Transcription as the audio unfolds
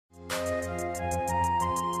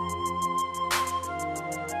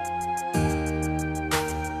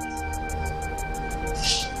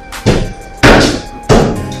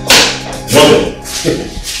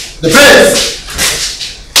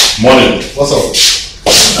What's up?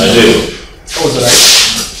 I did. What was it like?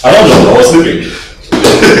 I don't know, I was sleeping.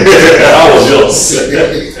 How was yours?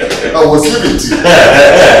 I was sleeping too.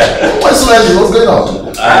 Why so early? What's going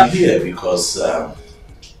on? I'm here because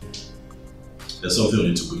there's something we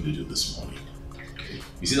need to quickly do this morning.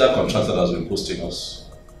 You see that contractor that's been posting us?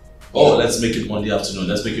 Oh, let's make it Monday afternoon,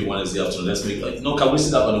 let's make it Wednesday afternoon, let's make it no, can we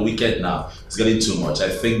sit up on the weekend now? It's getting too much. I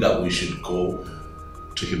think that we should go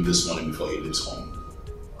to him this morning before he leaves home.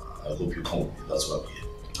 I hope you come. That's why we're here.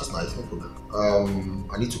 That's nice, no problem.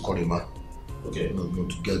 I need to call him, man. Okay. No,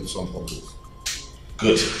 to get some updates.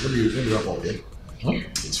 Good. Let me wrap up there.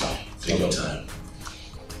 It's fine. Take your time.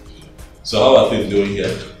 So how are things doing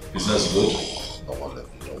here? Business good? No one left.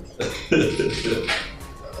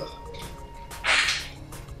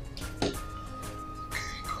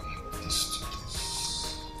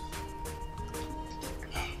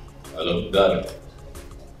 Hello, Dad.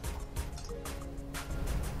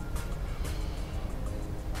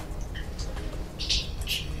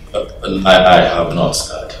 I have not,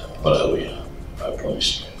 Dad, but I will. I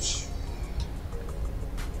promise you.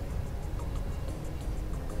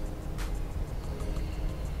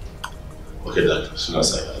 Okay, Dad. As soon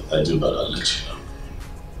as I do that, I'll let you know.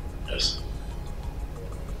 Yes.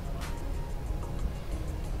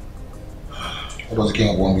 What does the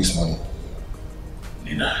king want this morning?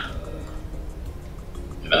 Nina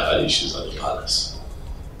had issues at the palace.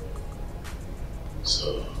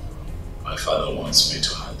 So my father wants me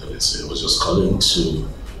to handle it. So he was just calling to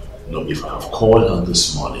know if I have called her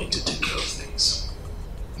this morning to take care of things.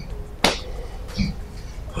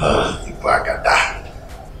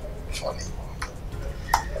 Funny.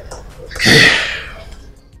 Okay.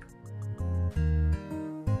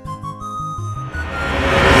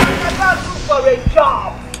 For a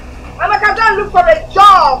job. Amaka, go look for a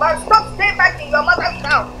job and stop staying back in your mother's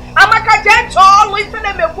house. Amaka, gentle, listen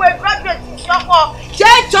to me, we're graduate in Shoko.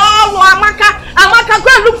 Gentle, Amaka, go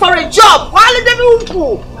and look for a job. Why are they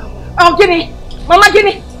doing? Oh, Guinea, Mama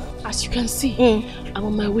Guinea. As you can see, I'm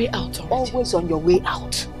on my way out already. Always on your way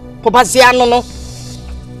out. Pobazia, no.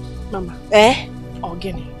 Mama. Oh,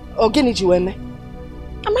 Guinea, Jueme.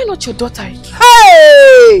 Am I not your daughter?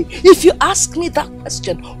 Hey! If you ask me that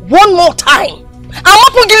question one more time, I'm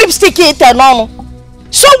not putting lipstick in it, no.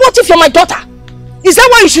 So what if you're my daughter? Is that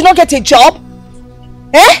why you should not get a job?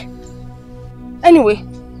 Anyway,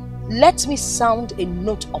 let me sound a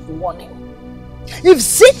note of warning. If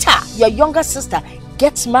Zita, your younger sister,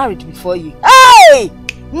 gets married before you, hey!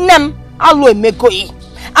 Nem, I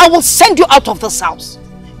will send you out of this house.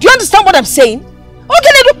 Do you understand what I'm saying?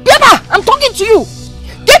 Okay, Beba, I'm talking to you.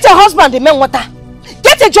 Get a husband in Menwata.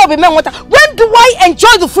 Get a job in Menwata. When do I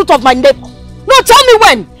enjoy the fruit of my labor? No, tell me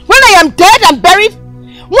when. When I am dead and buried?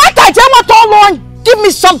 What I tell what all along? Give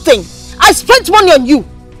me something. I spent money on you.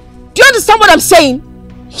 Do you understand what I'm saying?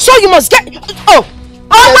 So you must get. No,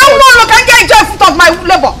 can't get enjoy the fruit of my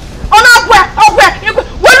labor. Where?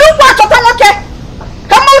 Will you watch what I'm okay?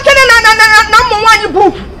 Come on,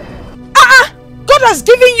 God has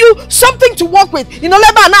given you something to work with. You know,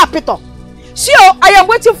 labor and apito. See, I am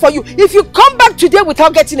waiting for you. If you come back today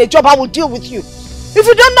without getting a job, I will deal with you. If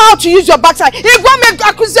you don't know how to use your backside, you go make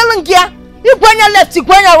akuzelan gear. You go on your left, you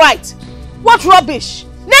go on your right. What rubbish?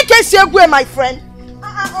 Make a say go, my friend.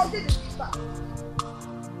 I'll do this. I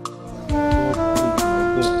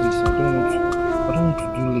don't want to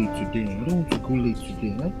do late today. I don't want to go late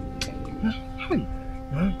today. Hi.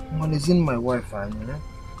 Man, is in my wife,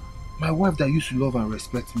 my wife that used to love and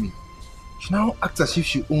respect me. She now acts as if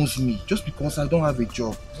she owns me just because I don't have a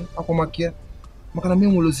job. I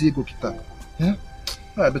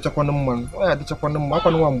better man. I better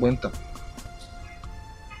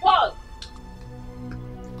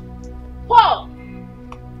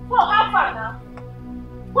Paul, how far now?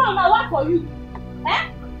 Paul, now what for you?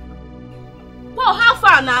 Paul, how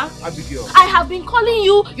far now? Abigail. I have been calling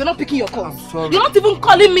you. You're not picking your call. I'm sorry. You're not even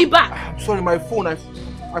calling me back. I'm sorry, my phone. I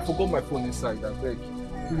forgot my phone inside. I beg.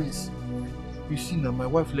 Please. You see now, my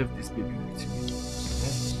wife left this baby with me.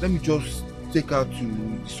 Let me just take her to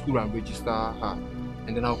the school and register her,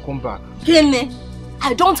 and then I'll come back. Gene,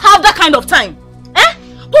 I don't have that kind of time.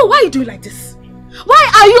 But why are you doing like this?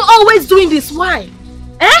 Why are you always doing this? Why?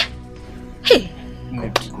 Hey.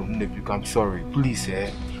 Nebuka, I'm sorry. Please,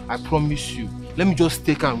 I promise you. Let me just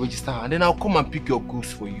take her and register her, and then I'll come and pick your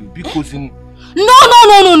goods for you. Because in...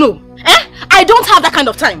 No. I don't have that kind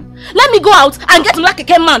of time. Let me go out and get like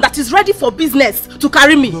a man that is ready for business to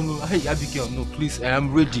carry me. No. Hey, Abigail, no, please. I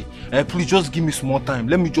am ready. Please just give me some more time.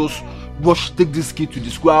 Let me just take this kid to the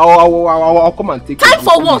school. I'll come and take time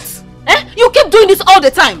for what? Eh? You keep doing this all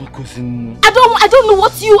the time. Cousin. I don't know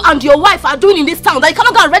what you and your wife are doing in this town that you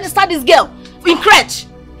cannot go and register this girl in crèche.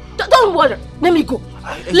 Don't worry. Let me go.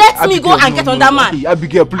 Let me go and get on that man.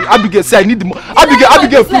 Abigail, please. Abigail, say I need the money.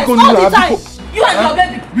 Abigail, please go. All the time. You and your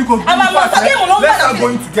baby. Because let's start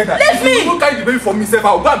going together. Let me. You don't carry the baby for me, sir.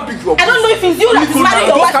 I'll go and pick you up. I don't know if it's you that is marrying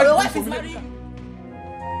your wife or your wife is marrying you.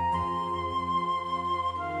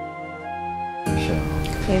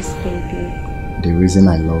 Yes, baby. The reason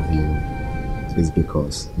I love you is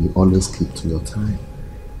because you always keep to your time.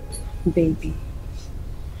 Baby,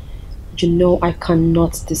 you know I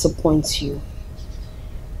cannot disappoint you.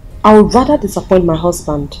 I would rather disappoint my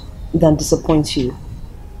husband than disappoint you.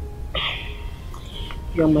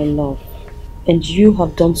 You're my love, and you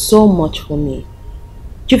have done so much for me.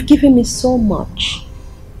 You've given me so much.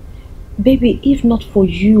 Baby, if not for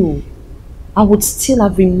you, I would still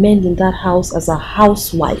have remained in that house as a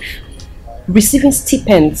housewife, receiving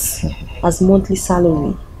stipends as monthly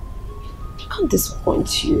salary. I can't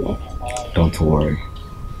disappoint you. Don't worry.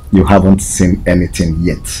 You haven't seen anything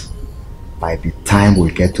yet. By the time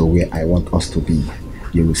we get to where I want us to be,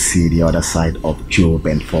 you will see the other side of Job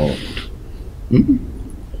and Ford. Hmm?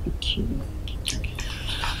 Thank you.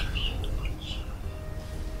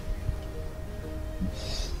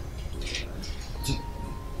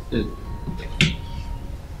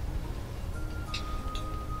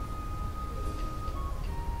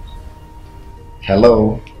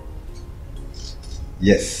 Hello?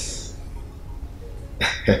 Yes.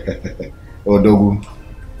 Odogu.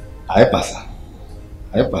 I pass.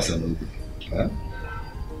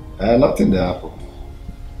 Nothing there happen.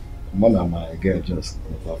 Mona, my girl, just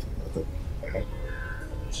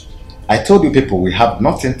I told you people we have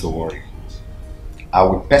nothing to worry. I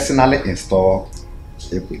will personally install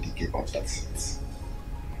a PDK on that seat.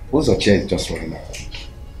 Who's your chair is just running out?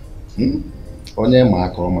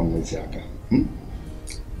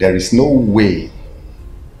 There is no way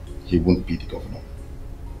he won't be the governor.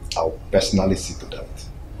 I'll personally see to that.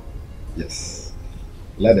 Yes.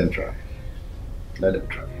 Let them try. Let them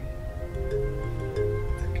try.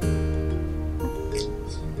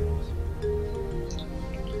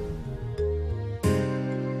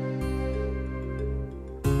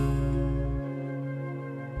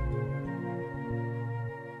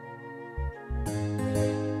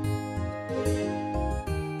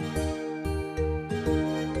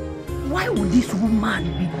 Why would this woman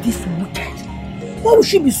be this wicked? Why would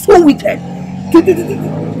she be so wicked to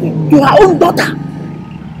her own daughter?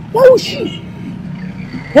 Why would she?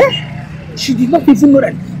 Eh? She did not even know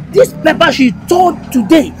that this pepper she told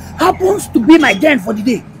today happens to be my den for the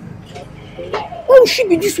day. Why would she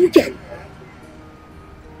be this wicked?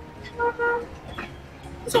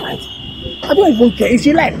 It's alright. I don't even care. If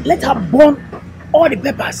she like, let her burn all the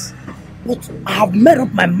peppers. But I have made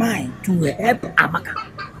up my mind to help Amaka.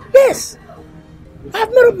 Yes, I have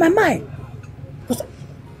made up my mind. Because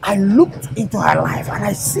I looked into her life and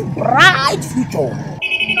I see bright future.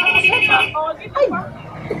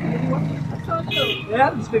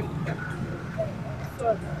 I'm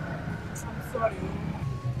sorry.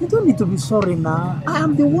 You don't need to be sorry now. I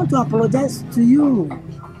am the one to apologize to you.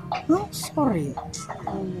 No, sorry.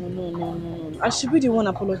 No. I should be the one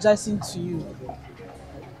apologizing to you.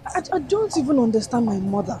 I don't even understand my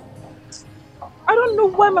mother. I don't know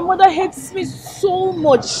why my mother hates me so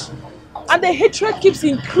much. And the hatred keeps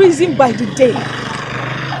increasing by the day.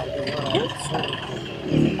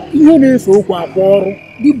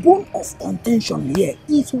 The bone of contention here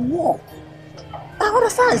is work. I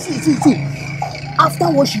understand. See.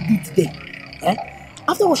 After what she did today,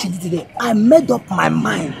 I made up my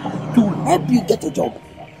mind to help you get a job.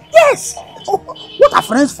 Yes! What are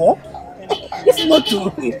friends for? If not to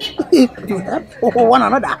help one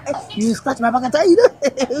another, you scratch my back and tell you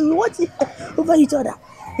what over each other.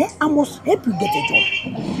 I must help you get a job.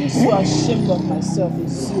 I feel so ashamed of myself,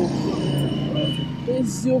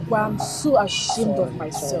 Ezio. I'm so ashamed of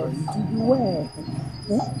myself. Where?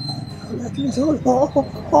 At least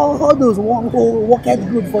all those work out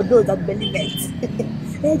good for those that believe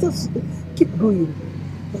it. Just keep going.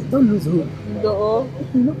 Don't lose hope.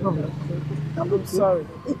 No problem. I'm sorry.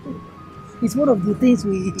 It's one of the things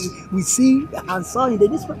we see and saw in the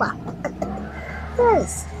newspaper.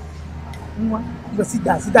 Yes. But sit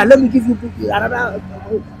down. Let me give you another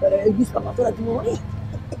newspaper so that you will.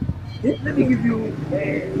 Let me give you.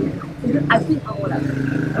 I think I want to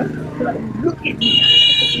look at me.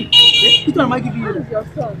 Which one am I giving you? Your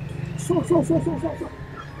son. So. Let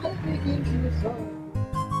me give you some.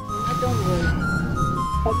 Don't worry.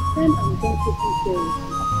 By the time I'm done taking care of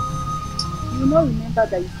you will not remember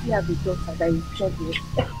that you still have a daughter that is pregnant.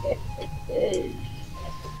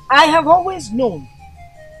 I have always known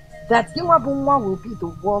that Gimabunwa will be the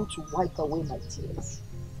one to wipe away my tears.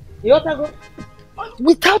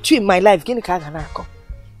 Without you in my life, you're the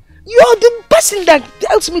person that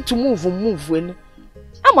tells me to move. When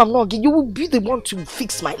I'm not, you will be the one to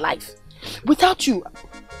fix my life. Without you,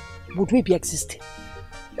 would we be existing?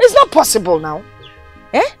 It's not possible now.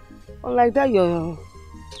 Eh? Unlike that, your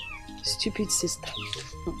stupid sister.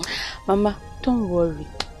 Mama, don't worry.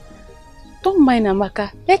 Don't mind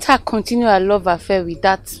Amaka. Let her continue her love affair with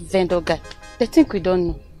that vendor guy. They think we don't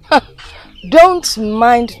know. Don't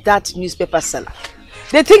mind that newspaper seller.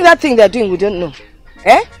 They think that thing they're doing we don't know.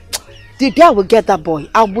 Eh? The day I will get that boy,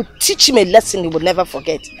 I will teach him a lesson he will never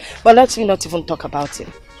forget. But let me not even talk about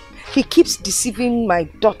him. He keeps deceiving my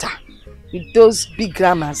daughter with those big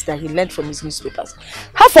grammars that he learned from his newspapers.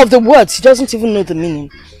 Half of the words he doesn't even know the meaning.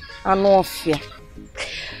 I know fear.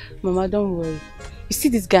 Mama, don't worry. You see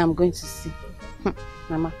this guy I'm going to see?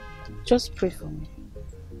 Mama, just pray for me.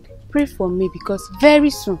 Pray for me because very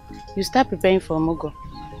soon you start preparing for Omogo.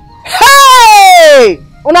 Hey!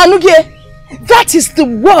 Onanugie! That is the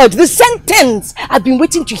word, the sentence I've been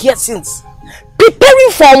waiting to hear since.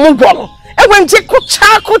 Preparing for Omogo.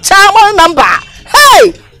 Number.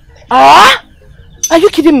 Hey! Are you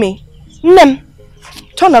kidding me? Nem.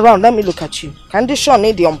 Turn around, let me look at you. Condition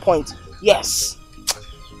need on point. Yes.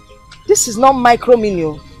 This is not micro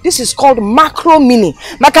mini. This is called macro mini.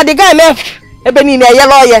 Makadiga yellow.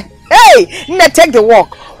 Hey, take the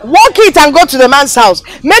walk. Walk it and go to the man's house.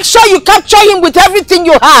 Make sure you capture him with everything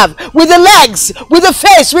you have. With the legs, with the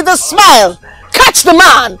face, with the smile. Catch the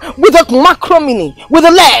man with a macro mini, with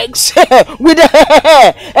the legs, with the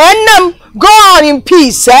and go on in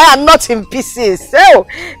peace, and not in pieces. So,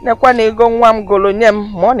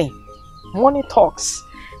 money talks.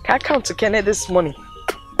 Can I count to Kennedy this morning?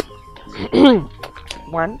 1,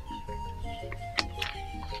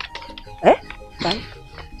 5,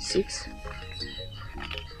 6,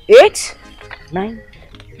 8, 9.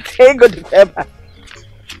 Hey, go to paper.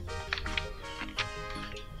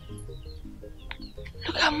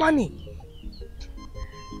 Look at money.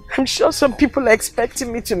 I'm sure some people are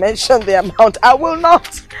expecting me to mention the amount. I will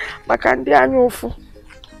not. Makandi anyofu.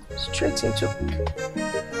 Straight into.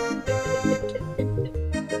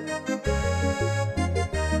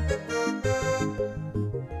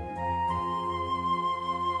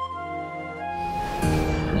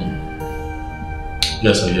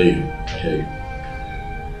 Yes, I hear you. I hear you.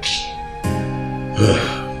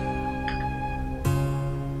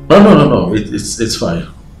 No. It's fine.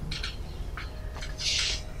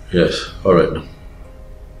 Yes, all right.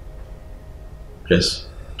 Yes,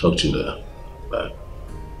 talk to you later. Bye.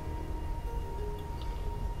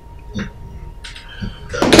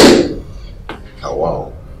 Oh,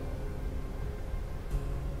 wow.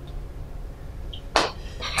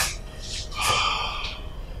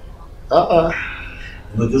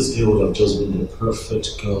 But this girl would have just been the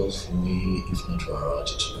perfect girl for me if not for her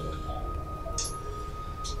attitude.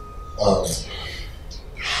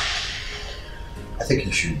 I think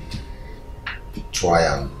you should try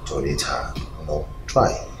and tolerate her.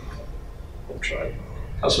 Try. I'm trying.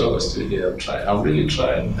 That's why I was still here. I'm trying. I'm really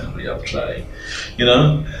trying, Henry. I'm trying. You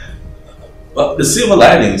know? But the silver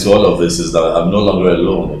lining to all of this is that I'm no longer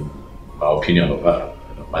alone in my opinion of her.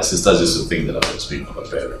 My sisters used to think that I was being a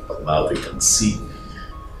parent, but now they can see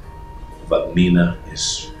that Nina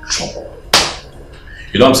is trouble.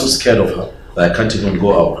 You know, I'm so scared of her that I can't even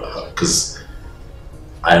go out with her because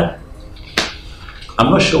I'm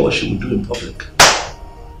not sure what she would do in public.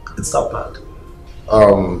 It's that bad.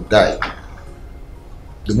 Guy,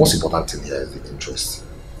 the most important thing here is the interest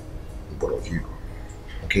in both of you.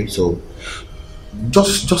 Okay, so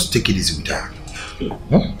just take it easy with her.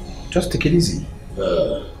 Just take it easy.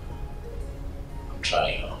 I'm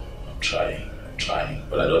trying,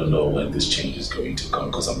 but I don't know when this change is going to come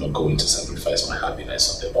because I'm not going to sacrifice my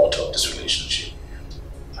happiness on the altar of this relationship.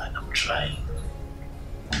 And I'm trying.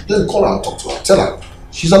 Then call her and talk to her. Tell her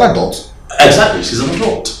she's an adult. Exactly, she's an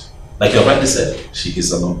adult. Like you rightly said, she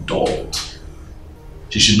is an adult.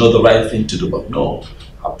 She should know the right thing to do, but no,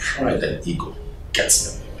 her pride and ego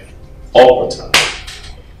gets in the way all the time.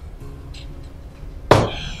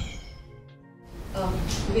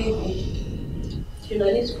 Baby, I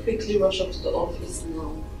need to quickly rush up to the office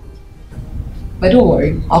now. But don't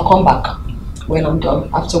worry, I'll come back when I'm done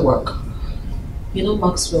after work. You know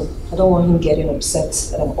Maxwell, I don't want him getting upset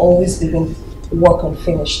that I'm always leaving work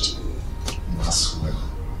unfinished. Maxwell,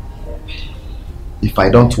 if I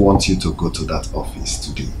don't want you to go to that office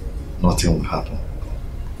today, nothing will happen.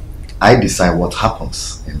 I decide what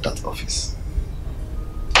happens in that office.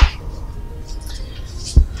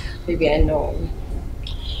 Baby, I know.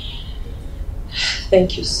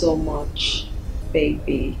 Thank you so much,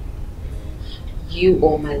 baby. You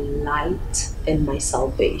are my light and my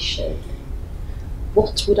salvation.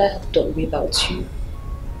 What would I have done without you?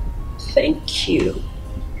 Thank you.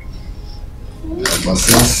 But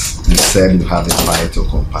since you said you have a fire to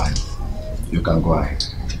compile, you can go ahead.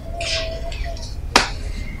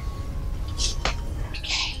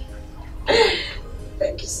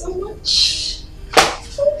 Thank you so much.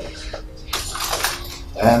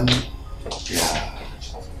 Yeah.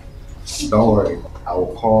 Don't worry, I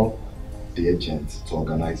will call the agent to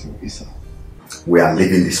organize your visa. We are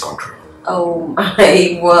leaving this country. Oh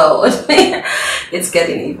my world. It's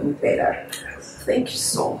getting even better. Thank you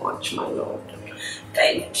so much, my lord.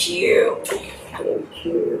 Thank you. Thank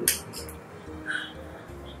you.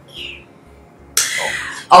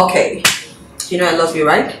 Okay. You know I love you,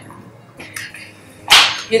 right?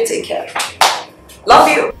 You take care. Love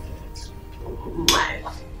you. Bye.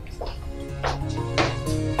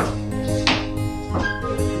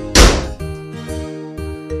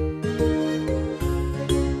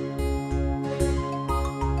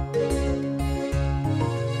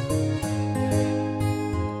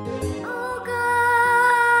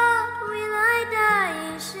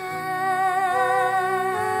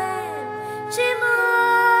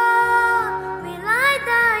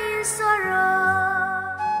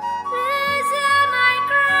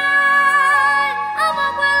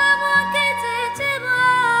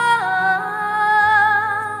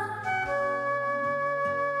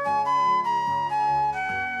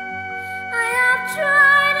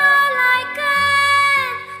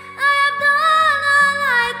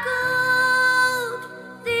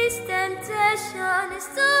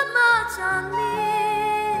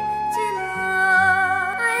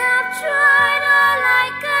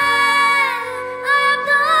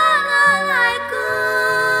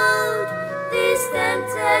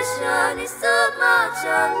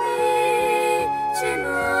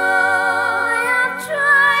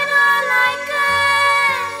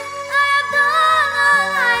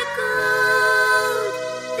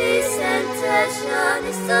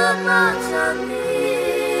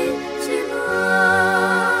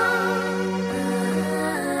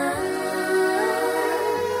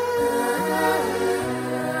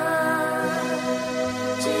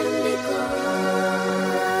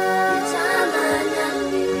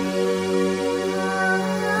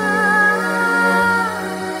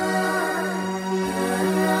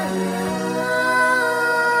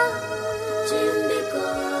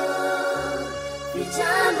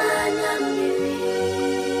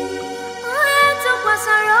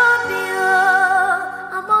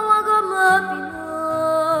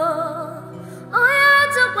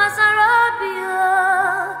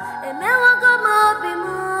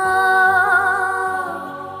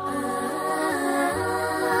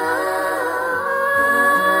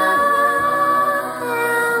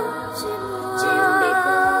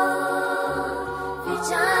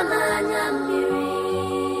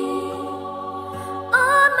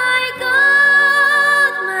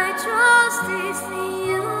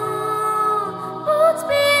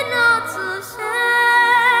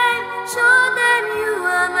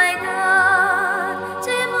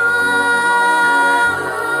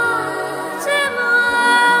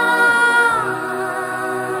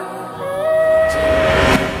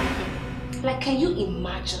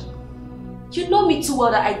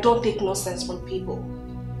 That I don't take nonsense from people.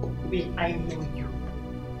 Well, I know you.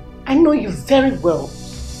 I know you very well.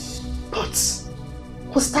 But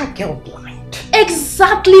was that girl blind?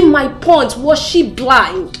 Exactly my point. Was she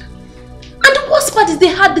blind? And the worst part is they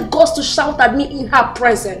had the guts to shout at me in her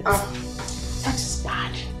presence. That is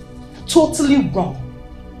bad. Totally wrong.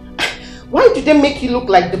 Why did they make you look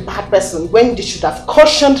like the bad person when they should have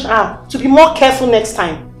cautioned her to be more careful next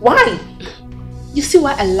time? Why? You see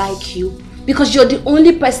why I like you? Because you're the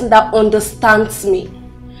only person that understands me.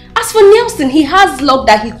 As for Nelson, he has luck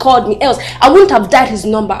that he called me, else I wouldn't have dialed his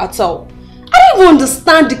number at all. I don't even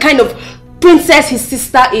understand the kind of princess his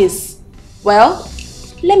sister is. Well,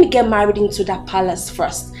 let me get married into that palace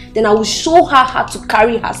first. Then I will show her how to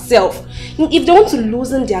carry herself. If they want to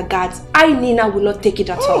loosen their guards, I, Nina, will not take it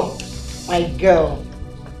at all. My girl.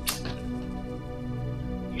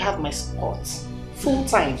 You have my support. Full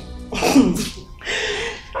time.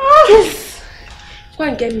 Yes. Go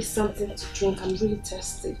and get me something to drink. I'm really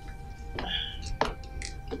thirsty.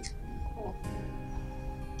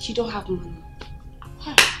 You don't have money.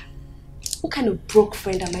 What kind of broke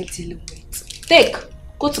friend am I dealing with? Take.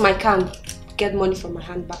 Go to my can. Get money from my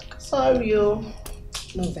handbag. Sorry, yo.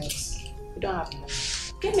 No thanks. We don't have money.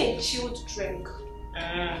 Give me a chilled drink.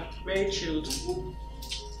 Very chilled.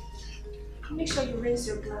 Make sure you rinse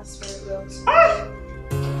your glass very well.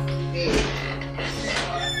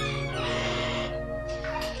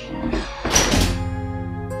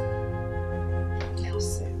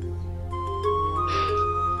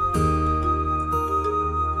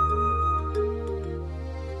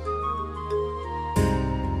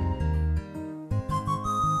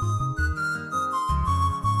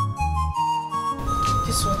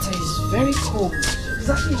 This water is very cold.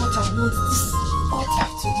 Exactly what I want this hot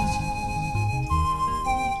afternoon.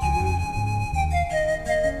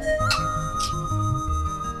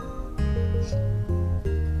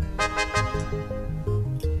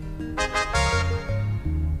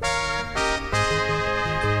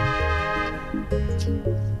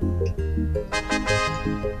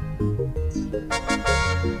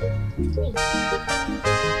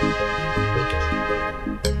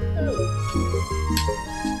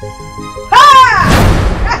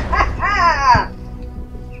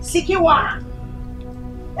 Sikiwa!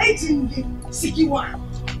 Sikiwa!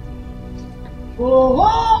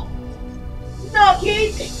 Oh! No,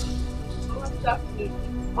 kid! Good afternoon.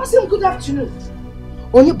 What's him good afternoon?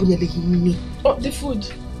 Only bunyele himi. Oh, the food.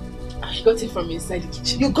 I got it from inside the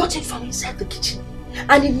kitchen. You got it from inside the kitchen?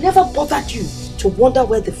 And it never bothered you to wonder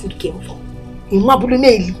where the food came from?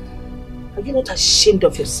 Are you not ashamed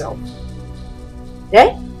of yourself?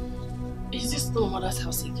 Eh? Is this my mother's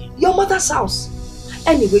house again? Your mother's house.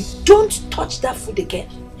 Anyway, don't touch that food again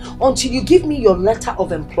until you give me your letter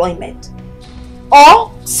of employment. Or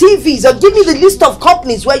CVs, or give me the list of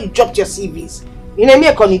companies where you dropped your CVs.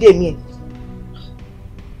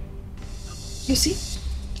 You see?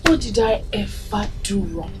 What did I ever do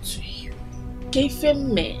wrong to you?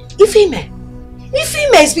 Ifeme.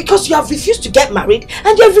 Ifeme is because you have refused to get married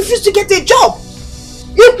and you have refused to get a job.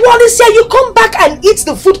 You promise here you come back and eat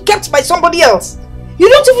the food kept by somebody else. You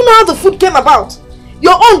don't even know how the food came about.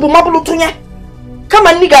 Your own bumabulu tunya. Come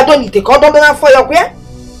and nigga don't eat a condom for your queer.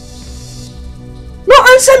 No,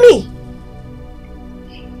 answer me.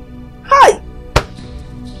 Hi.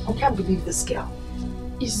 I can't believe this girl.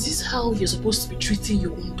 Is this how you're supposed to be treating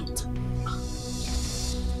your own daughter?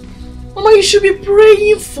 Mama, you should be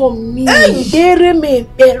praying for me. Hey!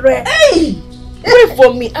 Hey! Pray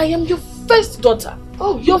for me. I am your first daughter.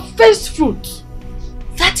 Oh, your first fruit.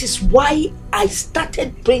 That is why I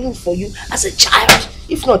started praying for you as a child.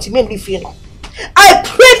 If not, it made me feel. I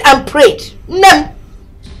prayed and prayed. Nem.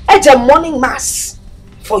 At a morning mass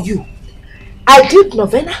for you. I did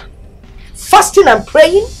novena, fasting and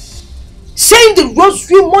praying, saying the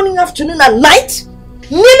rosary morning, afternoon and night,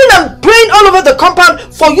 kneeling and praying all over the compound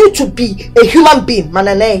for you to be a human being.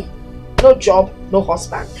 Manane. No job, no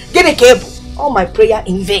husband. Get a cable. All my prayer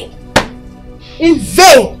in vain. In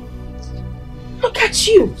vain. Look at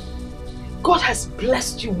you. God has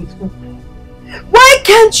blessed you with hope. Why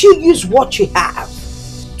can't you use what you have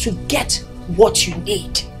to get what you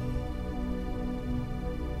need?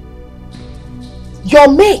 Your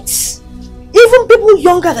mates, even people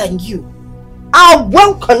younger than you, are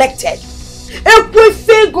well connected.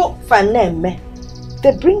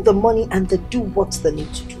 They bring the money and they do what they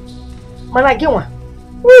need to do. Managewa.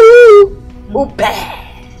 Woo!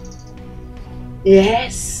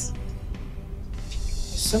 Yes.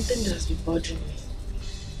 There's something that has been bothering me.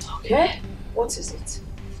 Okay? What is it?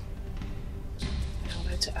 I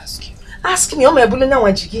would like to ask you. Ask me.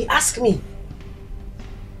 Ask me.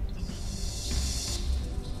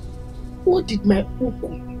 What did my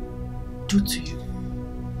uku do to you?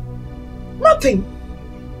 Nothing.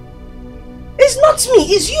 It's not me.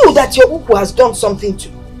 It's you that your uku has done something to.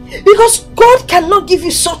 Because God cannot give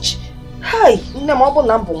you such. God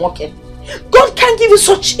can't give you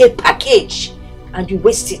such a package and you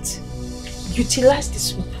waste it. Utilize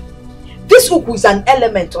this uku. This uku is an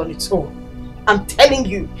element on its own. I'm telling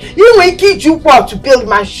you. You will get you out to build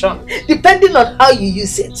mansion depending on how you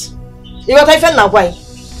use it. You got even now why?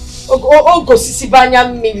 Oh, go sisibanya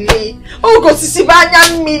mili. Oh, go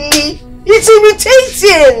sisibanya mili. It's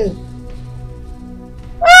irritating.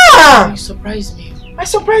 You surprise me. I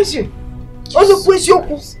surprise you. Also, please,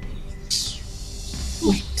 Yoko.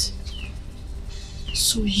 Wait.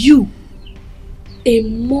 So you, a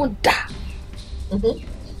mother,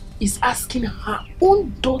 is asking her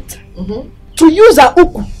own daughter to use her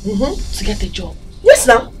uku to get a job? Yes,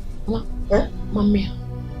 now. Mommy.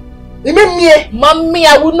 You mean me? Mommy,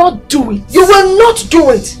 I will not do it. You will not do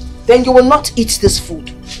it. Then you will not eat this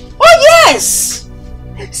food. Oh yes!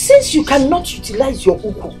 Since you cannot utilize your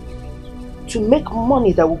uku to make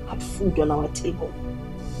money that will put food on our table,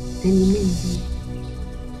 then you mean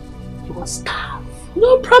you will starve.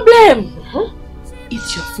 No problem.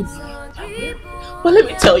 Eat your food. But let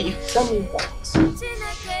me tell you. Tell me what?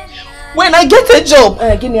 When I get a job.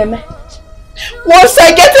 Give me a man. Once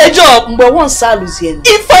I get a job. But once salus here.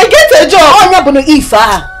 If I get a job.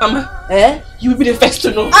 Mama. You will be the first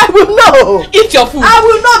to know. I will know. Eat your food. I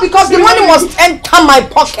will know because the money must enter my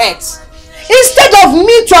pocket. Instead of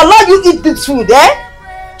me to allow you eat this food,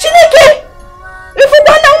 Chineke, if you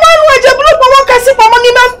don't know one can for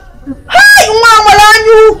money, hi,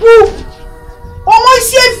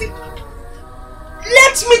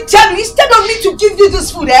 let me tell you, instead of me to give you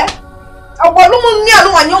this food,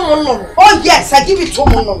 oh yes, I give it to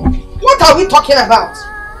Mono. What are we talking about?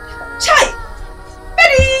 Chai!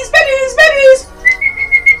 Berries!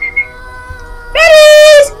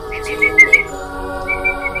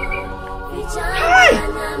 Hi!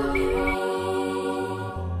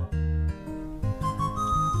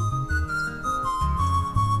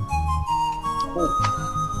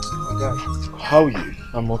 How are you?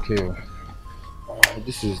 I'm okay.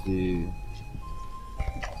 This is the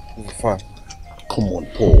file. Come on,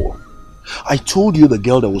 Paul. I told you the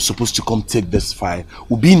girl that was supposed to come take this file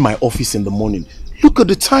will be in my office in the morning. Look at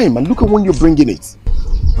the time and look at when you're bringing it.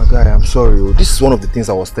 My guy, I'm sorry. This is one of the things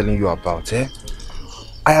I was telling you about.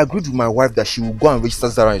 I agreed with my wife that she will go and register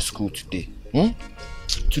Zara in school today.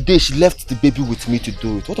 Today she left the baby with me to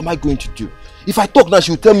do it. What am I going to do? If I talk now,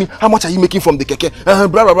 she will tell me, how much are you making from the keke? Blah,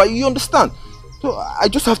 blah, blah. You understand? So I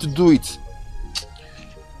just have to do it.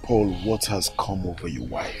 Paul, what has come over your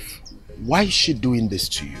wife? Why is she doing this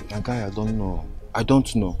to you? My guy, I don't know.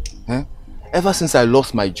 Ever since I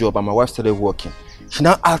lost my job and my wife started working, she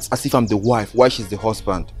now acts as if I'm the wife while she's the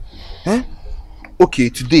husband. Okay,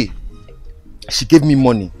 today, she gave me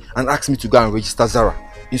money and asked me to go and register Zara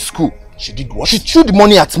in school. She did what? She threw the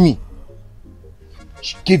money at me.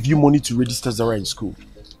 She gave you money to register Zara in school?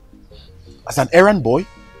 As an errand boy?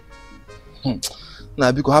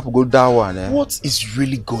 Nah, because I have to go that one. What is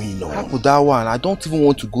really going on? I have to go that one. I don't even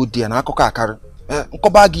want to go there.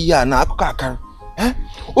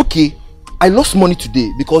 Okay, I lost money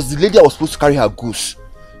today because the lady I was supposed to carry her goose,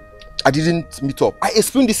 I didn't meet up. I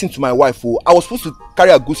explained this thing to my wife. I was supposed to carry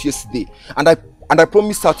her goose yesterday, and I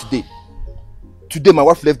promised her today. Today my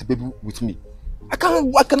wife left the baby with me. I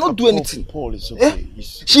cannot do anything. Paul, it's okay.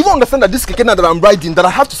 She even understand that this keke that I'm riding, that I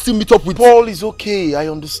have to still meet up with. Paul, is okay. I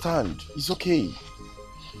understand. It's okay.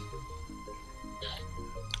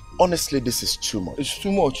 Honestly, this is too much. It's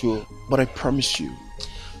too much, yo. But I promise you,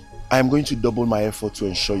 I am going to double my effort to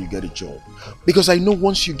ensure you get a job. Because I know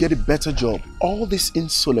once you get a better job, all this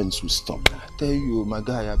insolence will stop. I tell you, my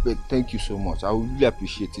guy, I beg, thank you so much. I really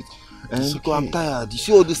appreciate it. It's okay. I'm tired. You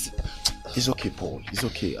see all this? It's okay, Paul. It's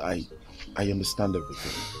okay. I understand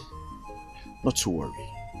everything. Not to worry.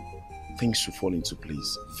 Things will fall into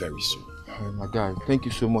place very soon. Oh, my guy, thank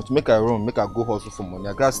you so much. Make I run, make I go hustle for money.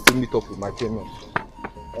 I gotta still meet up with my payment.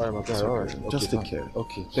 Alright, my guy, okay. Alright. Okay, just take care.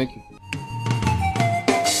 Okay, thank you.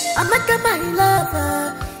 I'm like my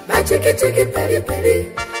lover, my chicky peri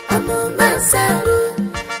peri. I'm on my saddle.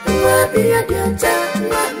 I'm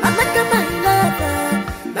like my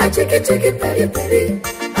lover, my chicky peri peri.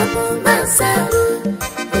 I'm on my saddle.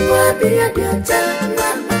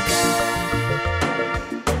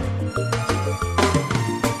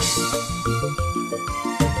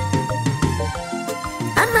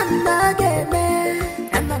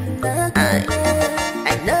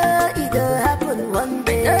 I know it'll happen one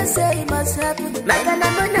day. I say it must happen. My God,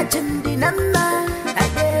 I'm not chindi nama. I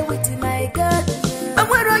dare with my God. I'm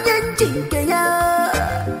wearing Jinkaya.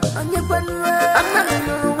 On your one word, I'm not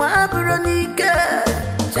no one, Veronica.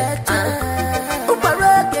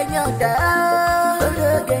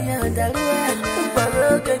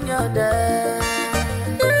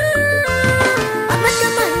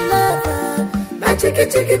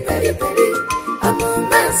 Chicky peri peri, I'm on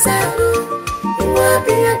my saddle.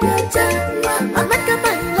 Wabi agacha, I'm like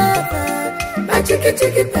my lover. My chicky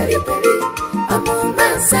peri peri, I'm on my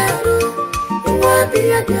saddle. Wabi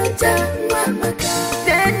agacha,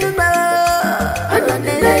 then you I'm on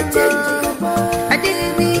the legend. I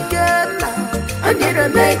didn't make up, I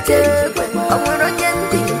didn't make it.